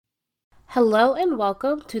Hello and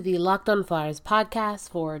welcome to the Locked on Flyers podcast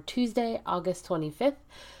for Tuesday, August 25th.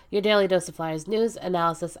 Your daily dose of Flyers news,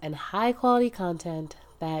 analysis, and high quality content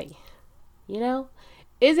that,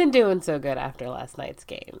 isn't doing so good after last night's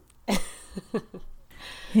game.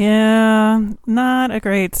 Yeah, not a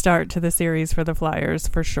great start to the series for the Flyers,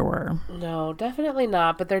 for sure. No, definitely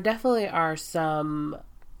not, but there definitely are some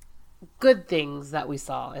good things that we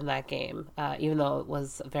saw in that game, even though it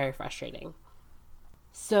was very frustrating.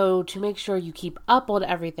 So to make sure you keep up on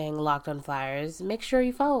everything Locked on Flyers, make sure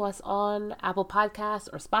you follow us on Apple Podcasts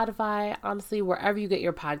or Spotify, honestly, wherever you get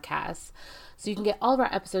your podcasts. So you can get all of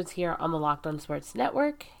our episodes here on the Locked on Sports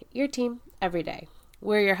Network, your team, every day.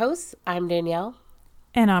 We're your hosts. I'm Danielle.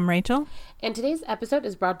 And I'm Rachel. And today's episode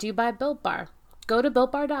is brought to you by Built Bar. Go to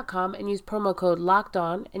BuiltBar.com and use promo code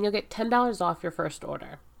LOCKEDON and you'll get $10 off your first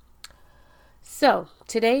order. So,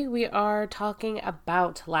 today we are talking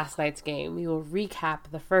about last night's game. We will recap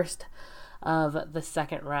the first of the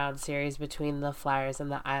second round series between the Flyers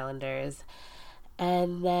and the Islanders.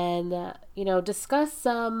 And then, discuss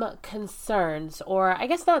some concerns, or I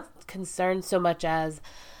guess not concerns so much as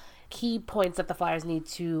key points that the Flyers need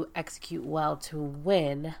to execute well to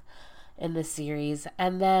win in this series.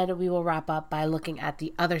 And then we will wrap up by looking at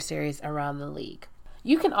the other series around the league.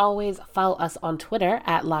 You can always follow us on Twitter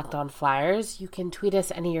at Locked On Flyers. You can tweet us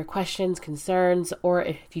any of your questions, concerns, or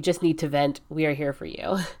if you just need to vent, we are here for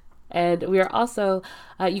you. And we are also,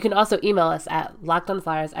 you can also email us at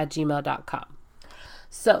lockedonflyers@gmail.com.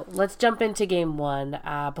 So let's jump into game one.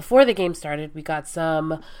 Before the game started, we got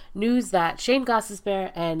some news that Shane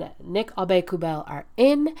Gostisbehere and Nick Aube-Kubel are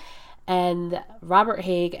in, and Robert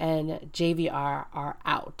Hägg and JVR are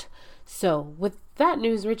out. So with that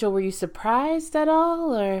news, Rachel, were you surprised at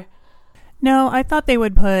all, or? No, I thought they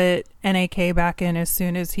would put NAK back in as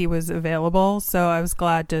soon as he was available, so I was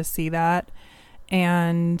glad to see that.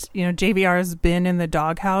 And, JVR has been in the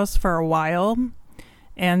doghouse for a while,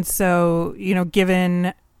 and so,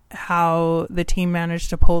 given how the team managed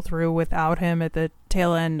to pull through without him at the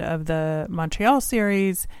tail end of the Montreal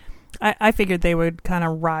series, I figured they would kind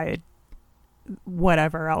of ride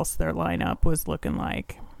whatever else their lineup was looking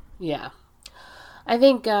like. Yeah. I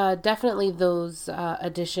think definitely those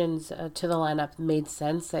additions to the lineup made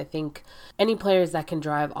sense. I think any players that can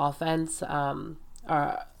drive offense are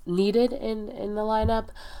needed in the lineup.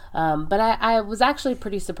 But I was actually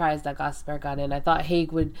pretty surprised that Gostisbehere got in. I thought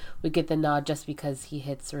Hägg would get the nod just because he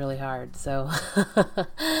hits really hard. So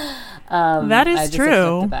that is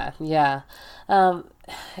true. That. Yeah.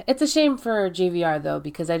 It's a shame for JVR, though,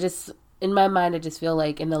 because in my mind, I just feel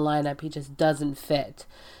like in the lineup, he just doesn't fit.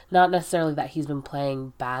 Not necessarily that he's been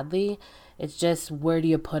playing badly. It's just, where do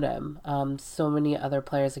you put him? So many other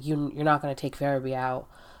players, like you're not going to take Farabee out.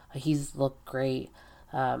 He's looked great.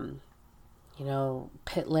 Pitlick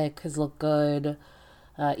has looked good.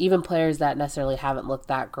 Even players that necessarily haven't looked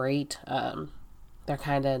that great, they're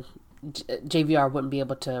kind of, JVR wouldn't be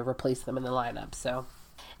able to replace them in the lineup. So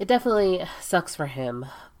it definitely sucks for him.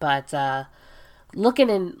 But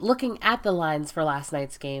looking at the lines for last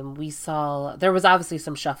night's game, we saw there was obviously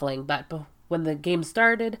some shuffling, but when the game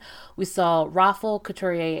started, we saw Raffl,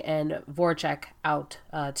 Couturier, and Voracek out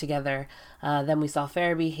together. Then we saw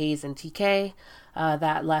Farabee, Hayes, and TK.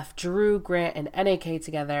 That left Giroux, Grant, and NAK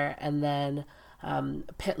together, and then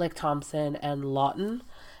Pitlick, Thompson, and Lawton.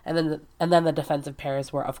 And then the defensive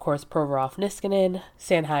pairs were, of course, Provorov, Niskanen,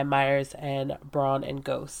 Sanheim, Myers, and Braun and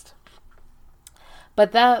Ghost.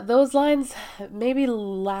 But those lines maybe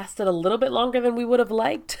lasted a little bit longer than we would have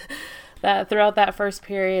liked throughout that first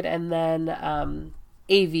period. And then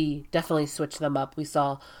AV definitely switched them up. We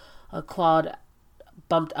saw Claude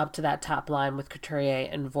bumped up to that top line with Couturier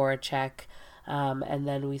and Voracek. And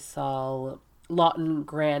then we saw Lawton,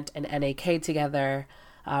 Grant, and NAK together.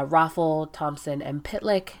 Raffl, Thompson, and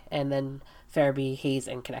Pitlick. And then Farabee, Hayes,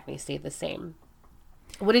 and Konechny stayed the same.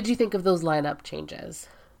 What did you think of those lineup changes?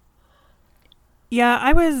 Yeah,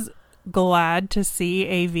 I was glad to see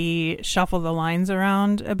AV shuffle the lines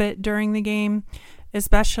around a bit during the game,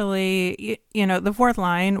 especially, the fourth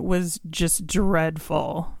line was just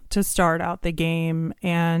dreadful to start out the game.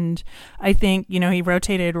 And I think, he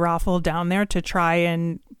rotated Raffl down there to try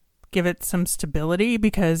and give it some stability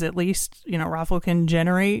because at least, Raffl can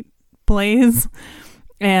generate plays.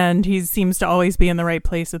 And he seems to always be in the right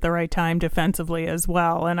place at the right time defensively as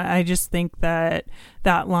well. And I just think that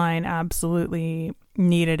line absolutely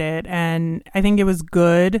needed it. And I think it was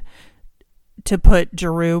good to put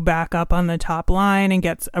Giroux back up on the top line and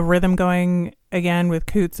get a rhythm going again with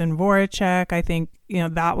Coots and Voracek. I think,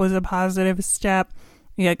 that was a positive step.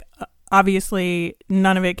 Obviously,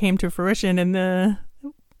 none of it came to fruition in the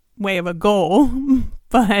way of a goal,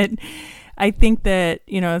 but I think that,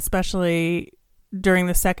 especially during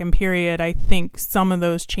the second period, I think some of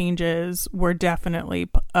those changes were definitely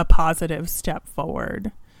a positive step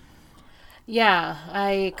forward. Yeah,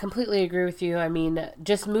 I completely agree with you. I mean,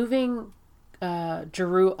 just moving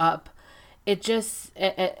Giroux up,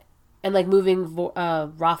 and like moving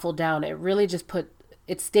Raffle down, it really just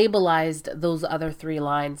it stabilized those other three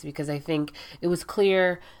lines, because I think it was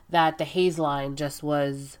clear that the Hayes line just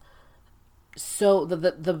was so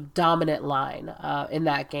the dominant line in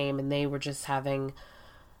that game, and they were just having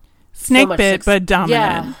snake bit but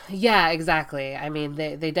dominant. Yeah, exactly. I mean,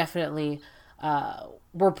 they definitely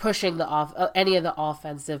were pushing any of the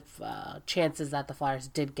offensive chances that the Flyers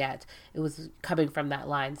did get. It was coming from that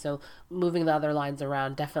line. So moving the other lines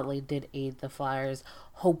around definitely did aid the Flyers.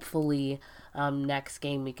 Hopefully, next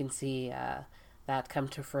game we can see that come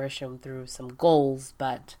to fruition through some goals.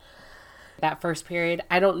 But that first period,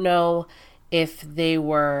 I don't know if they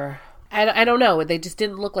were. I don't know. They just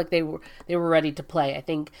didn't look like they were ready to play. I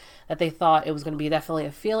think that they thought it was going to be definitely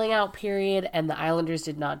a feeling out period, and the Islanders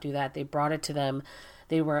did not do that. They brought it to them.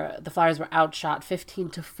 The Flyers were outshot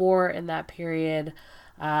 15-4 in that period,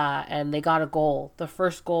 and they got a goal. The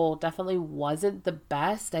first goal definitely wasn't the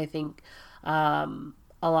best. I think a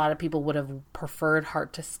lot of people would have preferred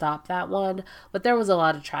Hart to stop that one, but there was a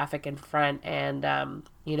lot of traffic in front, and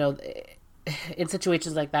in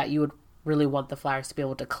situations like that, you would really want the Flyers to be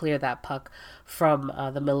able to clear that puck from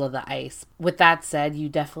the middle of the ice. With that said, you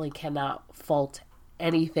definitely cannot fault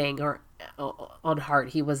anything on Hart.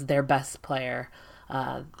 He was their best player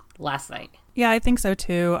last night. Yeah, I think so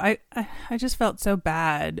too. I just felt so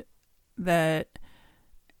bad that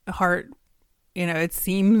Hart, it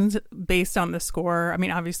seems based on the score. I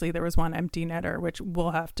mean, obviously there was one empty netter, which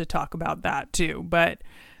we'll have to talk about that too, but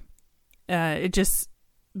it just,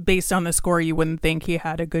 based on the score, you wouldn't think he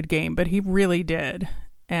had a good game, but he really did.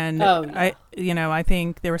 And I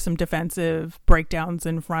think there were some defensive breakdowns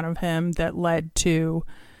in front of him that led to,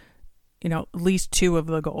 at least two of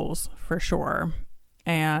the goals for sure.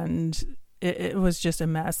 And it was just a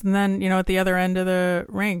mess. And then, at the other end of the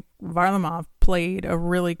rink, Varlamov played a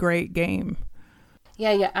really great game.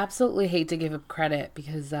 Yeah, absolutely hate to give him credit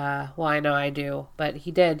because, I know I do, but he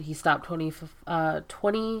did. He stopped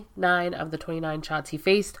 29 of the 29 shots he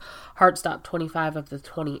faced. Hart stopped 25 of the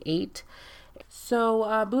 28.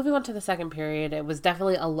 So moving on to the second period, it was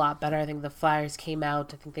definitely a lot better. I think the Flyers came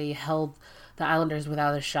out. I think they held the Islanders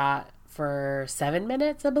without a shot for 7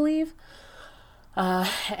 minutes, I believe.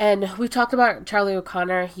 And we've talked about Charlie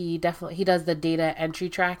O'Connor. He does the data entry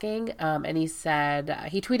tracking. And he said,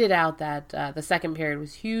 he tweeted out that the second period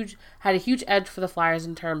was had a huge edge for the Flyers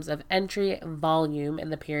in terms of entry volume in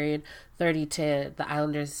the period, 30 to the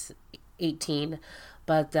Islanders 18.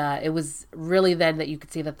 But it was really then that you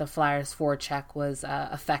could see that the Flyers' forecheck was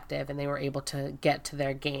effective and they were able to get to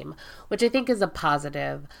their game, which I think is a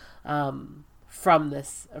positive from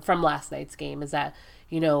last night's game, is that,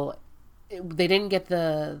 they didn't get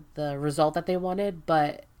the result that they wanted,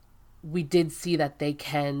 but we did see that they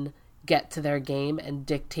can get to their game and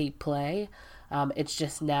dictate play. It's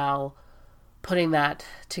just now putting that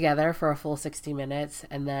together for a full 60 minutes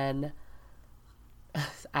and then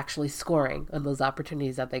actually scoring on those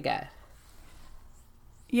opportunities that they get.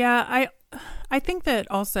 Yeah, I think that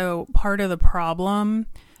also part of the problem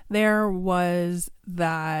there was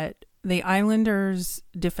that the Islanders'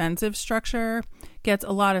 defensive structure gets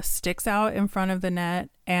a lot of sticks out in front of the net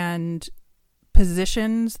and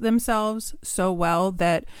positions themselves so well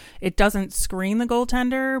that it doesn't screen the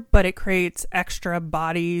goaltender, but it creates extra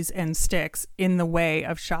bodies and sticks in the way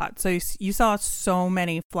of shots. So you saw so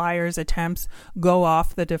many Flyers attempts go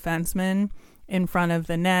off the defenseman in front of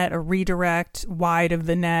the net, a redirect wide of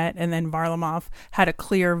the net, and then Varlamov had a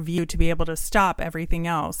clear view to be able to stop everything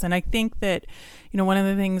else. And I think that, one of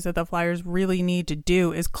the things that the Flyers really need to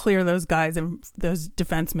do is clear those guys and those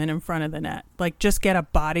defensemen in front of the net. Like, just get a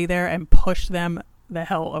body there and push them the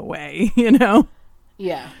hell away,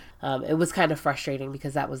 Yeah. It was kind of frustrating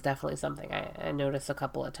because that was definitely something I noticed a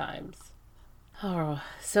couple of times. Oh,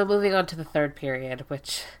 so moving on to the third period,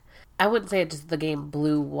 which I wouldn't say the game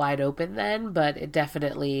blew wide open then, but it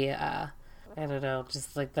definitely, I don't know,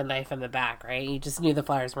 just like the knife in the back, right? You just knew the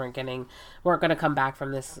Flyers weren't going to come back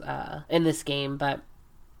from this, in this game. But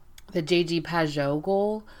the JG Pageau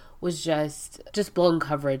goal was just blown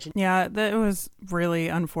coverage. Yeah, that was really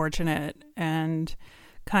unfortunate and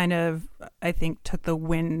kind of, I think, took the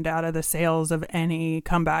wind out of the sails of any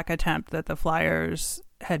comeback attempt that the Flyers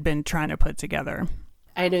had been trying to put together.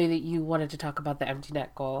 I know that you wanted to talk about the empty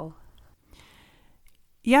net goal.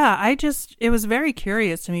 Yeah, it was very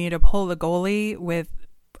curious to me to pull the goalie with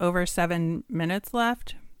over 7 minutes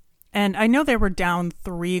left. And I know they were down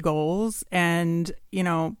 3 goals, and,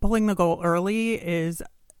 pulling the goal early is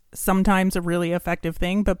sometimes a really effective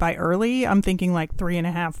thing. But by early, I'm thinking like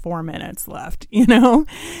 3.5, 4 minutes left,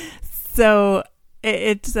 So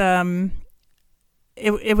it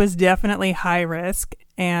was definitely high risk.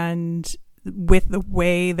 And with the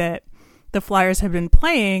way that the Flyers have been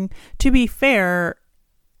playing, to be fair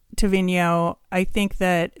to Vigneault, I think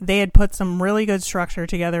that they had put some really good structure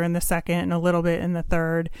together in the second and a little bit in the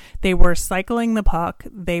third. They were cycling the puck.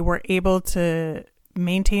 They were able to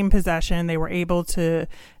maintain possession. They were able to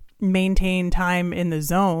maintain time in the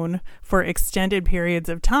zone for extended periods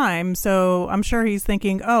of time. So I'm sure he's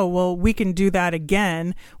thinking, oh, well, we can do that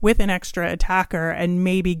again with an extra attacker and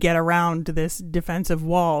maybe get around this defensive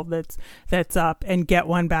wall that's up and get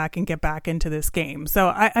one back and get back into this game. So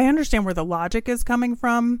I understand where the logic is coming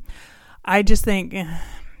from. I just think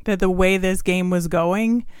that the way this game was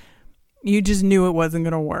going, you just knew it wasn't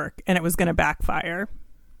going to work and it was going to backfire.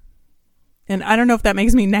 And I don't know if that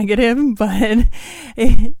makes me negative, but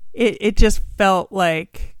it just felt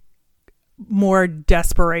like more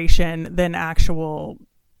desperation than actual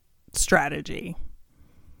strategy.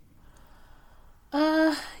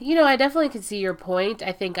 I definitely could see your point.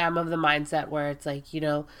 I think I'm of the mindset where it's like,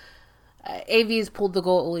 AV's pulled the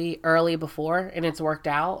goalie early before and it's worked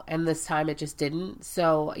out, and this time it just didn't.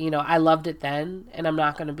 So, I loved it then, and I'm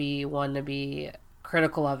not going to be one to be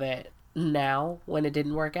critical of it now when it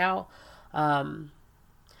didn't work out.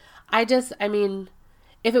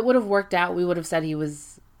 If it would have worked out, we would have said he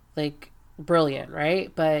was like brilliant,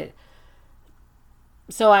 right? But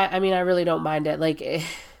so I really don't mind it. Like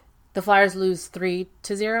the Flyers lose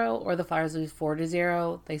 3-0 or the Flyers lose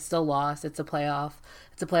 4-0, they still lost. It's a playoff.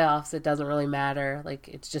 It's a playoffs. It doesn't really matter. Like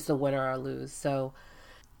it's just a win or a lose. So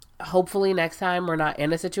hopefully next time we're not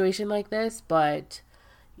in a situation like this, but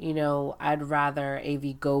I'd rather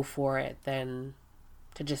AV go for it than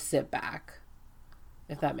to just sit back,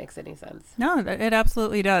 if that makes any sense. No, it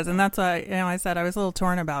absolutely does. And that's why, I said I was a little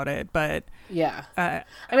torn about it, but yeah. I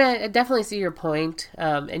definitely see your point.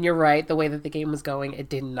 And you're right. The way that the game was going, it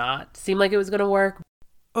did not seem like it was going to work.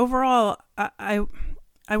 Overall, I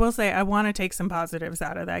will say I want to take some positives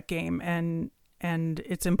out of that game, and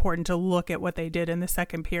it's important to look at what they did in the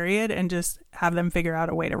second period and just have them figure out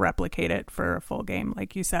a way to replicate it for a full game,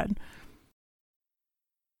 like you said.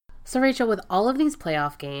 So, Rachel, with all of these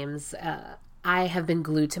playoff games, I have been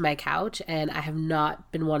glued to my couch and I have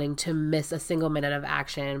not been wanting to miss a single minute of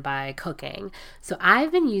action by cooking. So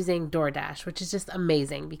I've been using DoorDash, which is just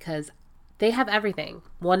amazing because they have everything.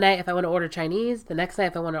 One night if I want to order Chinese, the next night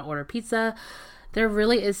if I want to order pizza, there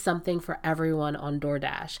really is something for everyone on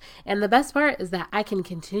DoorDash. And the best part is that I can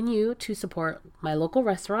continue to support my local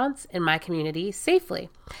restaurants in my community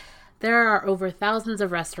safely. There are over thousands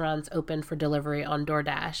of restaurants open for delivery on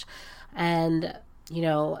DoorDash. And,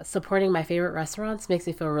 supporting my favorite restaurants makes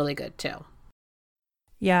me feel really good too.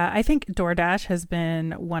 Yeah, I think DoorDash has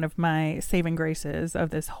been one of my saving graces of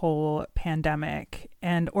this whole pandemic.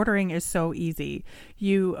 And ordering is so easy.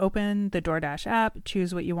 You open the DoorDash app,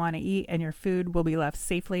 choose what you want to eat, and your food will be left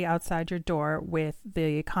safely outside your door with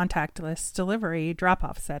the contactless delivery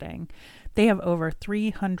drop-off setting. They have over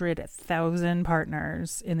 300,000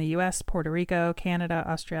 partners in the US, Puerto Rico, Canada,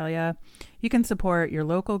 Australia. You can support your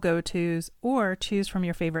local go-tos or choose from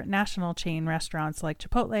your favorite national chain restaurants like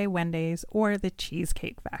Chipotle, Wendy's, or the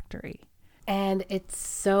Cheesecake Factory. And it's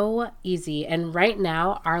so easy. And right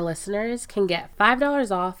now, our listeners can get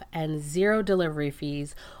 $5 off and 0 delivery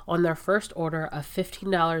fees on their first order of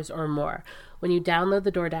 $15 or more when you download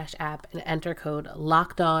the DoorDash app and enter code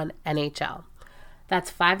LOCKEDONNHL.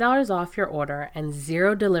 That's $5 off your order and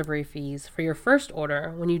 0 delivery fees for your first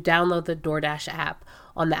order when you download the DoorDash app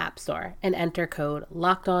on the App Store and enter code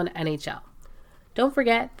LOCKEDONNHL. Don't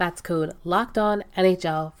forget, that's code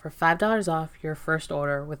LOCKEDONNHL for $5 off your first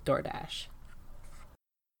order with DoorDash.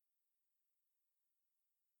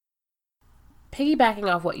 Piggybacking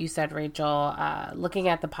off what you said, Rachel, looking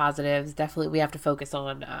at the positives, definitely we have to focus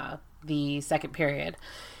on the second period.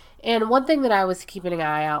 And one thing that I was keeping an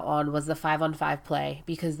eye out on was the 5-on-5 play,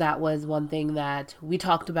 because that was one thing that we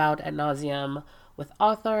talked about ad nauseum with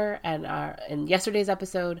Arthur and in yesterday's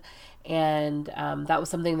episode, and that was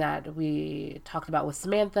something that we talked about with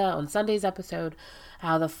Samantha on Sunday's episode,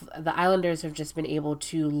 how the Islanders have just been able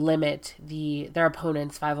to limit their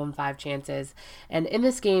opponents' 5-on-5 chances. And in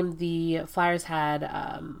this game, the Flyers had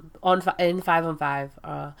in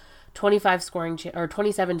 5-on-5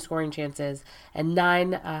 27 scoring chances and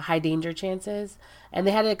 9 high danger chances, and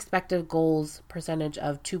they had an expected goals percentage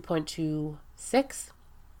of 2.26,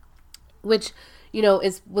 which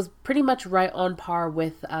was pretty much right on par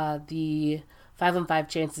with the 5-on-5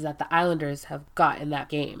 chances that the Islanders have got in that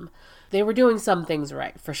game. They were doing some things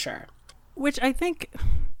right, for sure. Which I think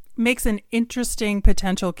makes an interesting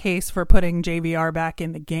potential case for putting JVR back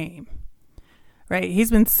in the game. Right?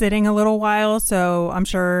 He's been sitting a little while, so I'm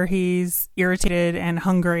sure he's irritated and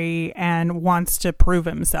hungry and wants to prove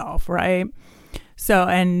himself, right? So,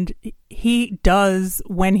 and he does,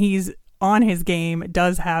 when he's on his game,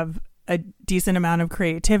 does have a decent amount of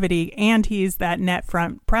creativity, and he's that net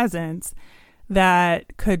front presence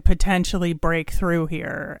that could potentially break through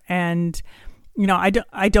here. And, you know,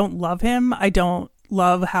 I don't love him. I don't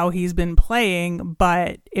love how he's been playing,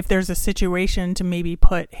 but if there's a situation to maybe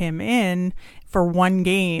put him in for one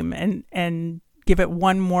game and give it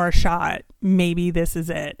one more shot, maybe this is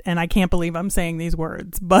it. And I can't believe I'm saying these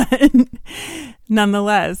words, but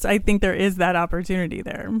nonetheless, I think there is that opportunity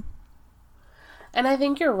there. And I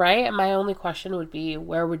think you're right. And my only question would be,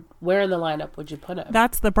 where in the lineup would you put him?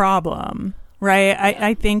 That's the problem, right? Yeah.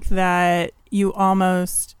 I think that you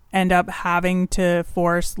almost end up having to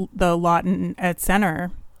force the Laughton at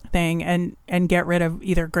center thing and get rid of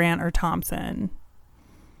either Grant or Thompson.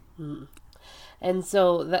 And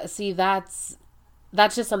so that's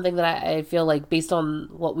just something that I feel like, based on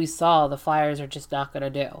what we saw, the Flyers are just not going to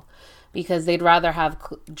do, because they'd rather have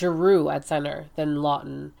Giroux at center than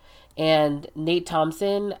Laughton. And Nate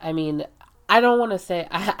Thompson, I mean, I don't want to say,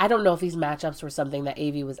 I don't know if these matchups were something that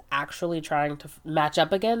AV was actually trying to match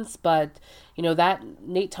up against, but, you know, that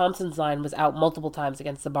Nate Thompson's line was out multiple times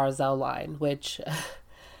against the Barzal line, which,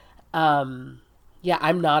 yeah,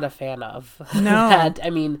 I'm not a fan of. No. That. I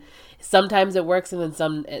mean, sometimes it works and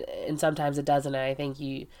sometimes it doesn't. And I think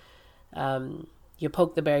you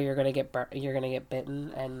poke the bear, you're gonna get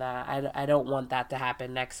bitten, and I don't want that to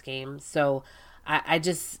happen next game. So I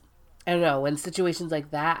don't know, in situations like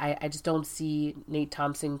that, I just don't see Nate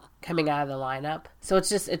Thompson coming out of the lineup. So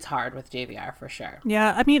it's hard with JVR for sure.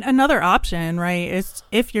 Yeah, I mean, another option, right, is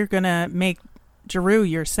if you're going to make Giroux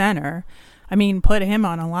your center, I mean, put him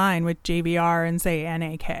on a line with JVR and say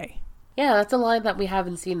NAK. Yeah, that's a line that we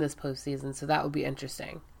haven't seen this postseason, so that would be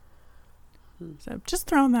interesting. So just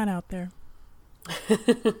throwing that out there.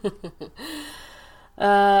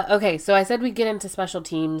 Okay, so I said we'd get into special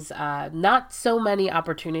teams. Not so many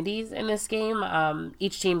opportunities in this game.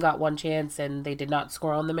 Each team got one chance, and they did not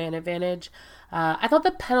score on the man advantage. I thought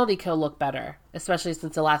the penalty kill looked better, especially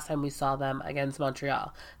since the last time we saw them against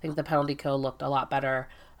Montreal. I think the penalty kill looked a lot better,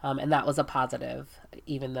 and that was a positive,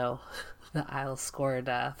 even though the Isles scored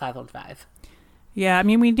 5-on-5. Yeah, I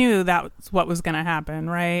mean, we knew that's what was going to happen,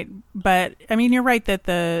 right? But, I mean, you're right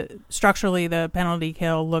that structurally the penalty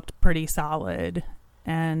kill looked pretty solid.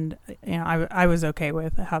 And, you know, I was okay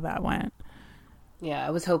with how that went. Yeah, I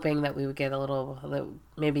was hoping that we would get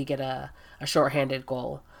maybe get a shorthanded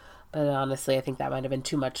goal. But honestly, I think that might have been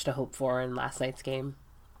too much to hope for in last night's game.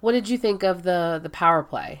 What did you think of the power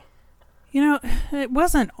play? You know, it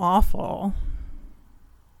wasn't awful.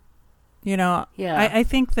 You know, yeah. I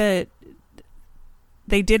think that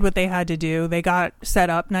they did what they had to do. They got set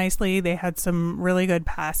up nicely. They had some really good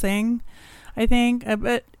passing, I think.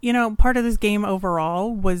 But, you know, part of this game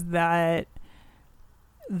overall was that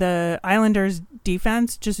the Islanders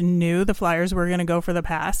defense just knew the Flyers were going to go for the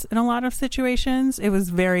pass in a lot of situations. It was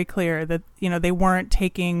very clear that, you know, they weren't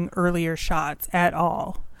taking earlier shots at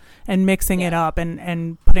all and mixing it up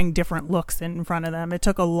and putting different looks in front of them. It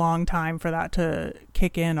took a long time for that to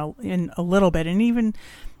kick in a little bit. And even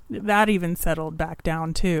that even settled back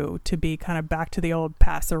down too, to be kind of back to the old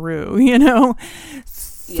passeroo, you know?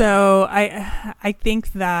 So I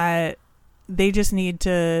think that they just need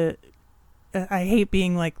to, I hate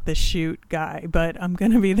being like the shoot guy, but I'm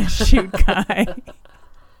going to be the shoot guy.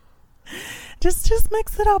 Just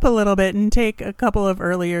mix it up a little bit and take a couple of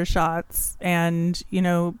earlier shots and, you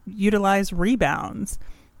know, utilize rebounds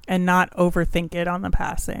and not overthink it on the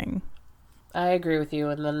passing. I agree with you.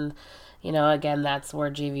 And then, you know, again, that's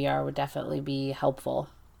where JVR would definitely be helpful.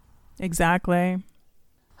 Exactly.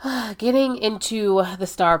 Getting into the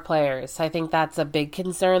star players, I think that's a big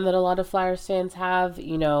concern that a lot of Flyers fans have,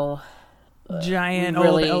 you know. Giant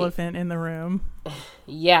really, old elephant in the room.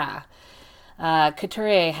 Yeah.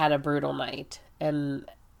 Couturier had a brutal night, and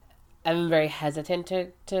I'm very hesitant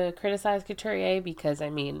to criticize Couturier because,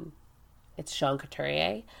 I mean, it's Sean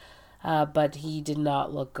Couturier, but he did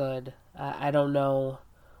not look good. I don't know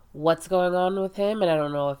what's going on with him, and I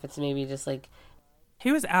don't know if it's maybe just like...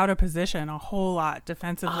 He was out of position a whole lot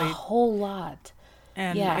defensively. A whole lot.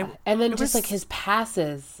 And yeah, and then just like his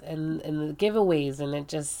passes and the giveaways, and it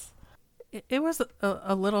just... It was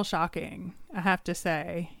a little shocking, I have to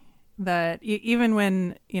say, that even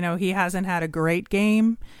when, you know, he hasn't had a great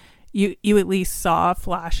game, you at least saw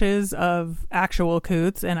flashes of actual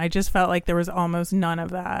Coots, and I just felt like there was almost none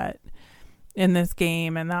of that in this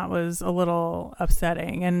game, and that was a little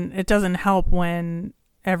upsetting. And it doesn't help when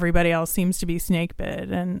everybody else seems to be snake bit,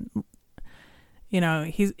 and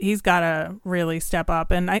he's got to really step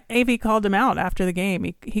up. And AV called him out after the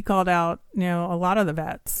game. He called out a lot of the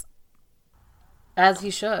vets, as he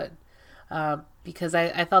should, because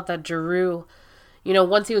I thought that Giroux,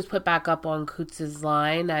 once he was put back up on Coots'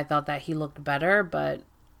 line, I thought that he looked better. But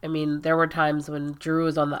I mean, there were times when Giroux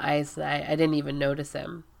was on the ice and I didn't even notice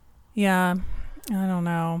him. Yeah, I don't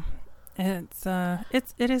know. It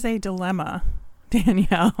is a dilemma,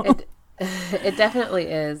 Danielle. It definitely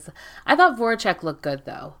is. I thought Voracek looked good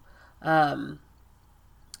though.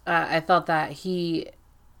 I thought that he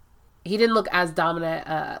didn't look as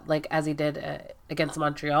dominant like as he did against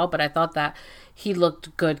Montreal, but I thought that he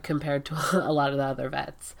looked good compared to a lot of the other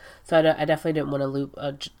vets. So I definitely didn't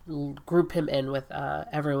want to group him in with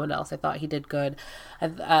everyone else. I thought he did good.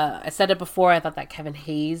 I said it before, I thought that Kevin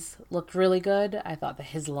Hayes looked really good. I thought that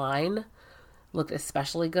his line looked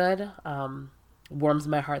especially good. Warms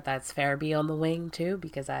my heart that it's Farabee on the wing too,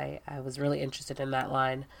 because I was really interested in that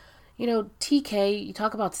line. TK, you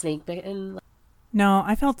talk about snake bitten. No,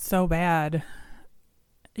 I felt so bad.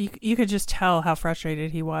 You could just tell how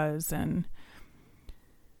frustrated he was, and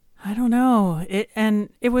I don't know.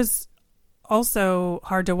 It was also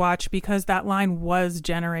hard to watch because that line was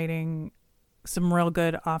generating some real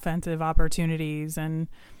good offensive opportunities, and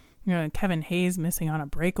Kevin Hayes missing on a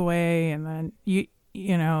breakaway, and then you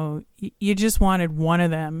just wanted one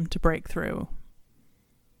of them to break through.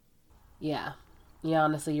 Yeah,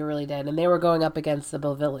 honestly, you really did. And they were going up against the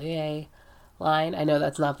Beauvillier line. I know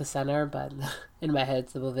that's not the center, but in my head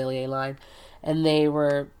it's the Beauvillier line, and they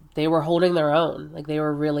were holding their own. Like, they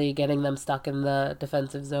were really getting them stuck in the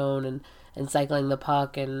defensive zone and cycling the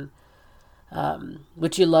puck, and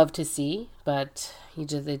which you love to see, but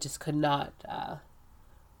they just could not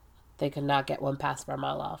get one past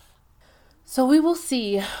Varlamov. So we will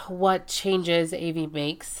see what changes AV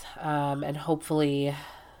makes, and hopefully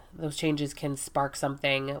those changes can spark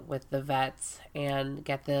something with the vets and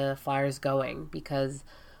get the Flyers going, because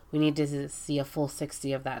we need to see a full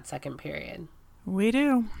 60 of that second period. We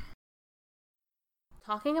do.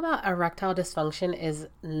 Talking about erectile dysfunction is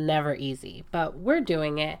never easy, but we're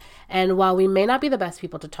doing it. And while we may not be the best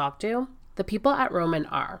people to talk to, the people at Roman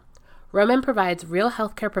are. Roman provides real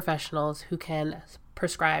healthcare professionals who can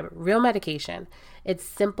prescribe real medication. It's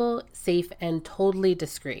simple, safe, and totally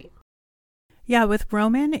discreet. Yeah, with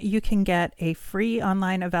Roman, you can get a free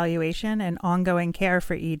online evaluation and ongoing care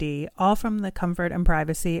for ED, all from the comfort and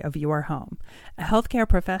privacy of your home. A healthcare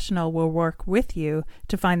professional will work with you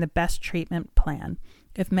to find the best treatment plan.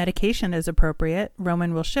 If medication is appropriate,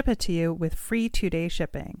 Roman will ship it to you with free 2-day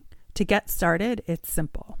shipping. To get started, it's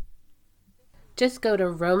simple. Just go to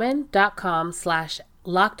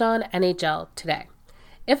roman.com/LockedOnNHL today.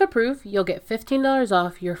 If approved, you'll get $15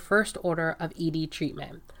 off your first order of ED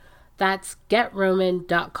treatment. That's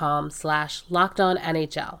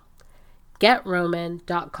GetRoman.com/LockedOnNHL.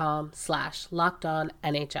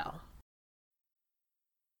 GetRoman.com/LockedOnNHL.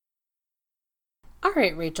 All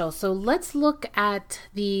right, Rachel, so let's look at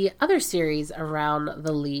the other series around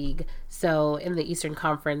the league. So in the Eastern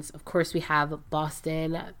Conference, of course, we have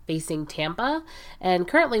Boston facing Tampa, and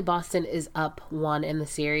currently Boston is up 1 in the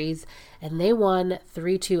series, and they won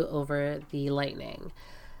 3-2 over the Lightning.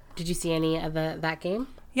 Did you see any of that game?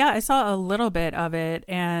 Yeah, I saw a little bit of it,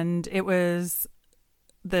 and it was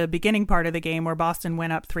the beginning part of the game where Boston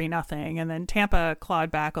went up 3-0, and then Tampa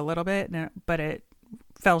clawed back a little bit, but it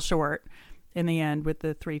fell short in the end with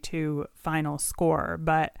the 3-2 final score.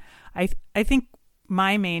 But I think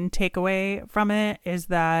my main takeaway from it is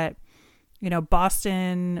that,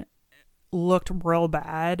 Boston looked real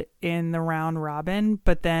bad in the round robin,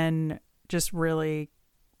 but then just really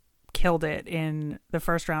killed it in the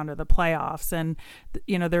first round of the playoffs. And,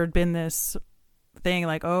 there had been this thing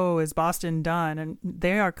like, oh, is Boston done? And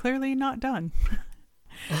they are clearly not done.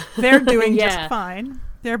 They're doing just fine.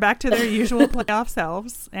 They're back to their usual playoff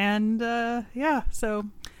selves. And so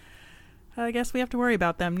I guess we have to worry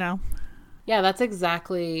about them now. Yeah, that's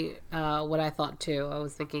exactly what I thought too. I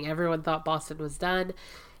was thinking everyone thought Boston was done,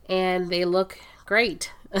 and they look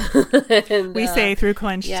great. And, we say through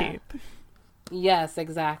clenched teeth. Yes,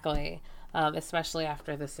 exactly. Especially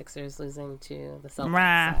after the Sixers losing to the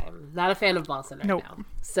Celtics. I'm not a fan of Boston right now.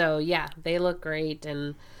 So, yeah, they look great.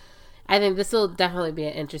 And I think this will definitely be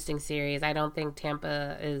an interesting series. I don't think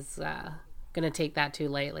Tampa is going to take that too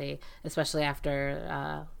lightly, especially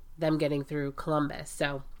after them getting through Columbus.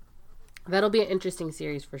 So that'll be an interesting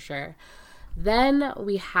series for sure. Then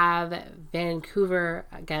we have Vancouver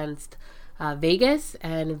against Vegas,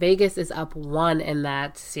 and Vegas is up 1 in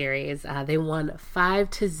that series. They won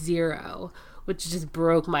 5-0, which just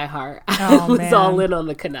broke my heart. I was all in on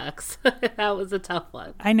the Canucks. That was a tough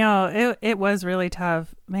one. I know, it was really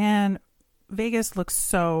tough. Man, Vegas looks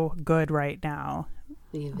so good right now.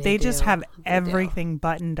 They just have everything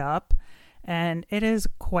buttoned up, and it is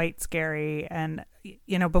quite scary. And,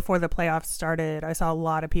 you know, before the playoffs started, I saw a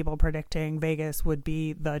lot of people predicting Vegas would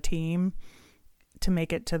be the team to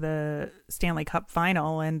make it to the Stanley Cup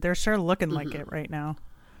final, and they're sure looking like it right now.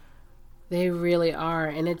 They really are,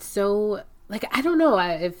 and it's so... Like, I don't know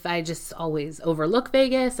if I just always overlook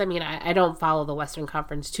Vegas. I mean, I don't follow the Western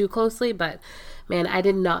Conference too closely, but, man, I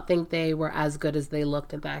did not think they were as good as they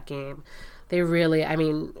looked in that game. They really, I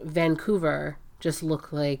mean, Vancouver just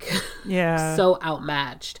looked like so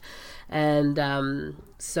outmatched. And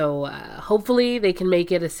so hopefully they can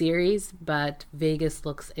make it a series, but Vegas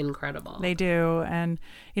looks incredible. They do. And,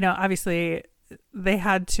 you know, obviously they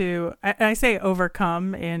had to, I say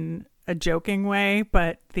overcome in a joking way,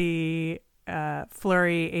 but the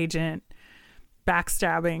Fleury agent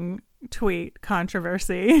backstabbing tweet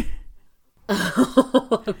controversy.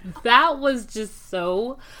 That was just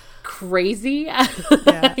so crazy.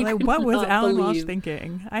 Yeah, like what was Alan Walsh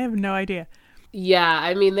thinking? I have no idea. Yeah,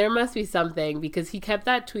 I mean, there must be something, because he kept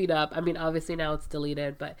that tweet up. I mean, obviously now it's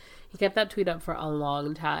deleted, but he kept that tweet up for a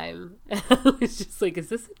long time. It's just like, is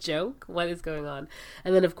this a joke? What is going on?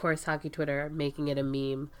 And then, of course, hockey Twitter making it a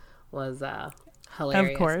meme was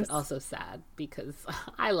hilarious, of course, but also sad, because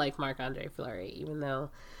I like Marc-Andre Fleury, even though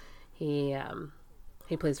he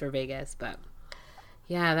plays for Vegas. But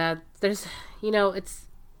yeah, that there's, you know, it's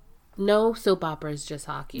no soap opera is just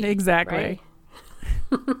hockey. Exactly.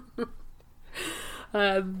 Right?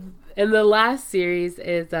 And the last series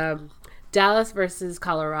is Dallas versus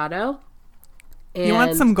Colorado. And you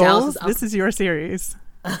want some goals? This is your series.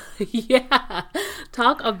 Yeah,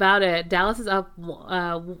 talk about it. Dallas is up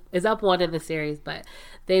 1 in the series, but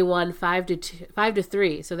they won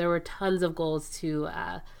 5-3. So there were tons of goals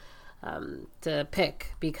to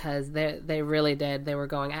pick, because they really did. They were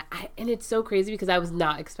going, and it's so crazy because I was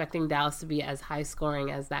not expecting Dallas to be as high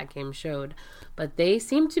scoring as that game showed, but they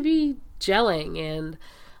seem to be gelling, and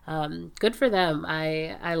good for them.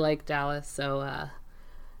 I like Dallas, so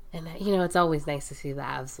and you know, it's always nice to see the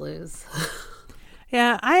Avs lose.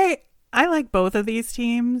 Yeah, I like both of these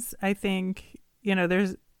teams. I think, you know,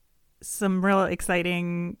 there's some real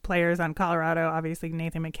exciting players on Colorado. Obviously,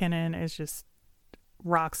 Nathan McKinnon is just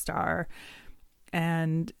rock star,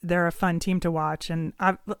 and they're a fun team to watch. And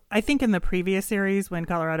I think in the previous series when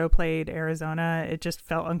Colorado played Arizona, it just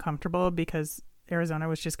felt uncomfortable because Arizona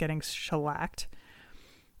was just getting shellacked.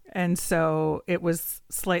 And so it was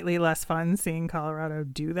slightly less fun seeing Colorado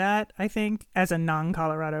do that, I think, as a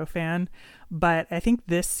non-Colorado fan. But I think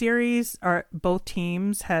this series, both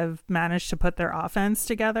teams have managed to put their offense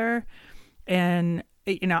together. And,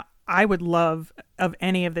 you know, I would love, of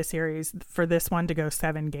any of the series, for this one to go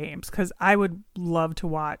 7 games, because I would love to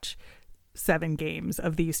watch 7 games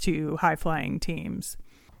of these two high-flying teams.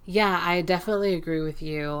 Yeah, I definitely agree with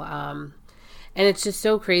you. And it's just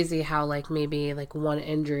so crazy how, like, maybe like one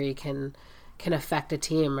injury can affect a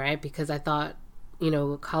team, right? Because I thought, you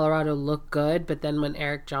know, Colorado looked good, but then when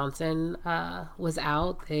Erik Johnson was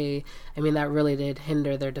out, that really did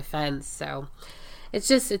hinder their defense. So it's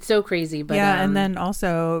so crazy. But yeah, and then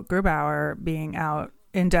also Grubauer being out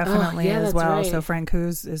indefinitely as well. Right. So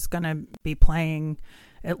Francouz is going to be playing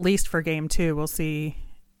at least for game 2. We'll see,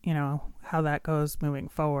 you know, how that goes moving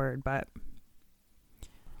forward, but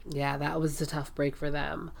yeah, that was a tough break for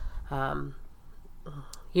them.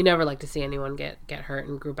 You never like to see anyone get hurt,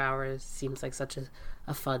 and Grubauer seems like such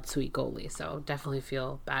a fun, sweet goalie, so definitely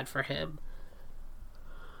feel bad for him.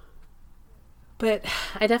 But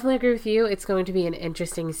I definitely agree with you. It's going to be an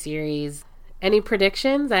interesting series. Any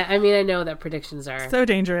predictions? I mean, I know that predictions are so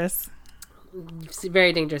dangerous.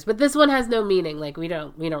 Very dangerous, but this one has no meaning. Like, we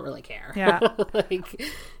don't really care. Yeah. Like,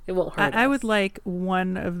 it won't hurt I us. would like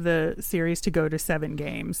one of the series to go to 7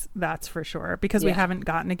 games, that's for sure, because we haven't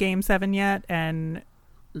gotten a game 7 yet, and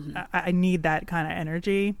I need that kind of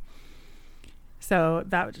energy. So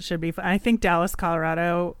that should be fun. I think Dallas,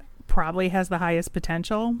 Colorado probably has the highest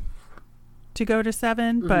potential to go to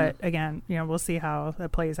 7, but again, you know, we'll see how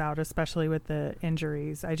that plays out, especially with the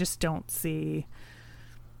injuries. I just don't see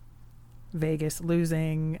Vegas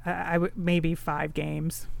losing. I would maybe 5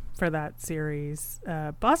 games for that series.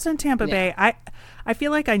 Boston, Tampa Bay. I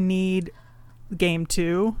feel like I need game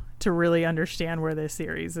 2 to really understand where this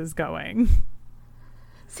series is going.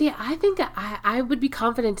 See, I think I would be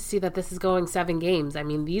confident to see that this is going 7 games. I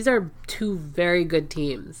mean, these are 2 very good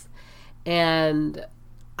teams. And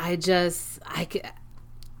I don't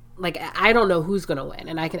know who's going to win.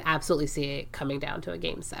 And I can absolutely see it coming down to a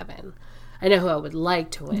game 7. I know who I would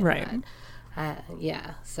like to win. Right. But,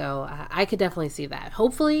 yeah. So I could definitely see that.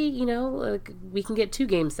 Hopefully, we can get 2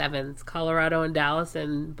 game 7s, Colorado and Dallas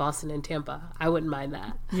and Boston and Tampa. I wouldn't mind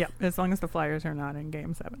that. Yeah, as long as the Flyers are not in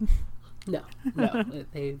game 7. No,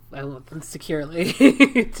 I want them securely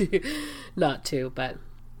not to, but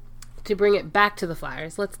to bring it back to the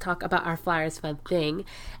Flyers, let's talk about our Flyers fun thing,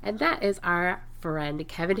 and that is our friend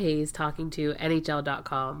Kevin Hayes talking to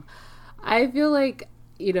NHL.com. I feel like,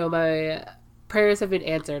 my prayers have been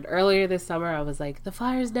answered. Earlier this summer, I was like, the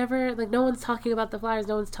Flyers never, no one's talking about the Flyers,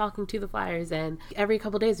 no one's talking to the Flyers, and every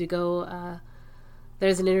couple days we go,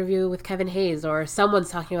 there's an interview with Kevin Hayes, or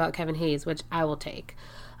someone's talking about Kevin Hayes, which I will take.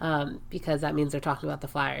 Because that means they're talking about the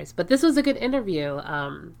Flyers. But this was a good interview.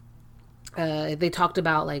 They talked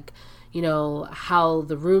about how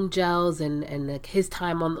the room gels and his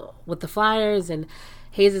time with the Flyers, and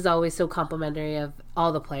Hayes is always so complimentary of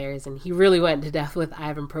all the players, and he really went to depth with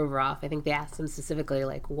Ivan Provorov. I think they asked him specifically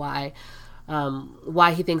why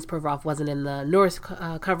he thinks Provorov wasn't in the Norris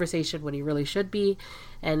conversation when he really should be,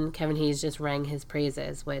 and Kevin Hayes just rang his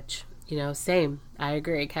praises, which same. I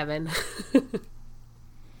agree, Kevin.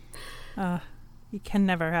 You can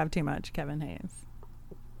never have too much Kevin Hayes.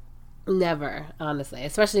 Never, honestly.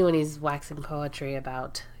 Especially when he's waxing poetry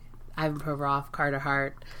about Ivan Provorov, Carter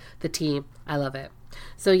Hart, the team. I love it.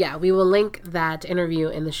 So yeah, we will link that interview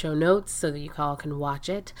in the show notes so that you all can watch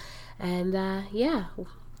it. And yeah,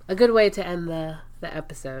 a good way to end the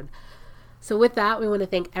episode. So with that, we want to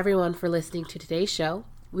thank everyone for listening to today's show.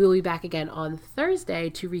 We will be back again on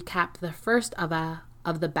Thursday to recap the first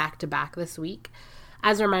of the back-to-back this week.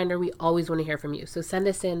 As a reminder, we always want to hear from you. So send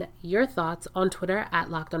us in your thoughts on Twitter at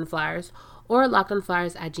LockedOnFlyers or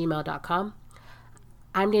LockedOnFlyers@gmail.com.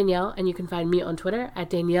 I'm Danielle, and you can find me on Twitter at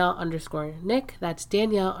Danielle_Nick. That's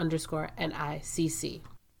Danielle_NICC.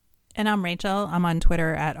 And I'm Rachel. I'm on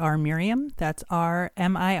Twitter at RMiriam. That's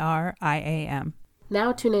RMIRIAM.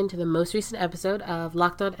 Now tune in to the most recent episode of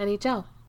Locked On NHL.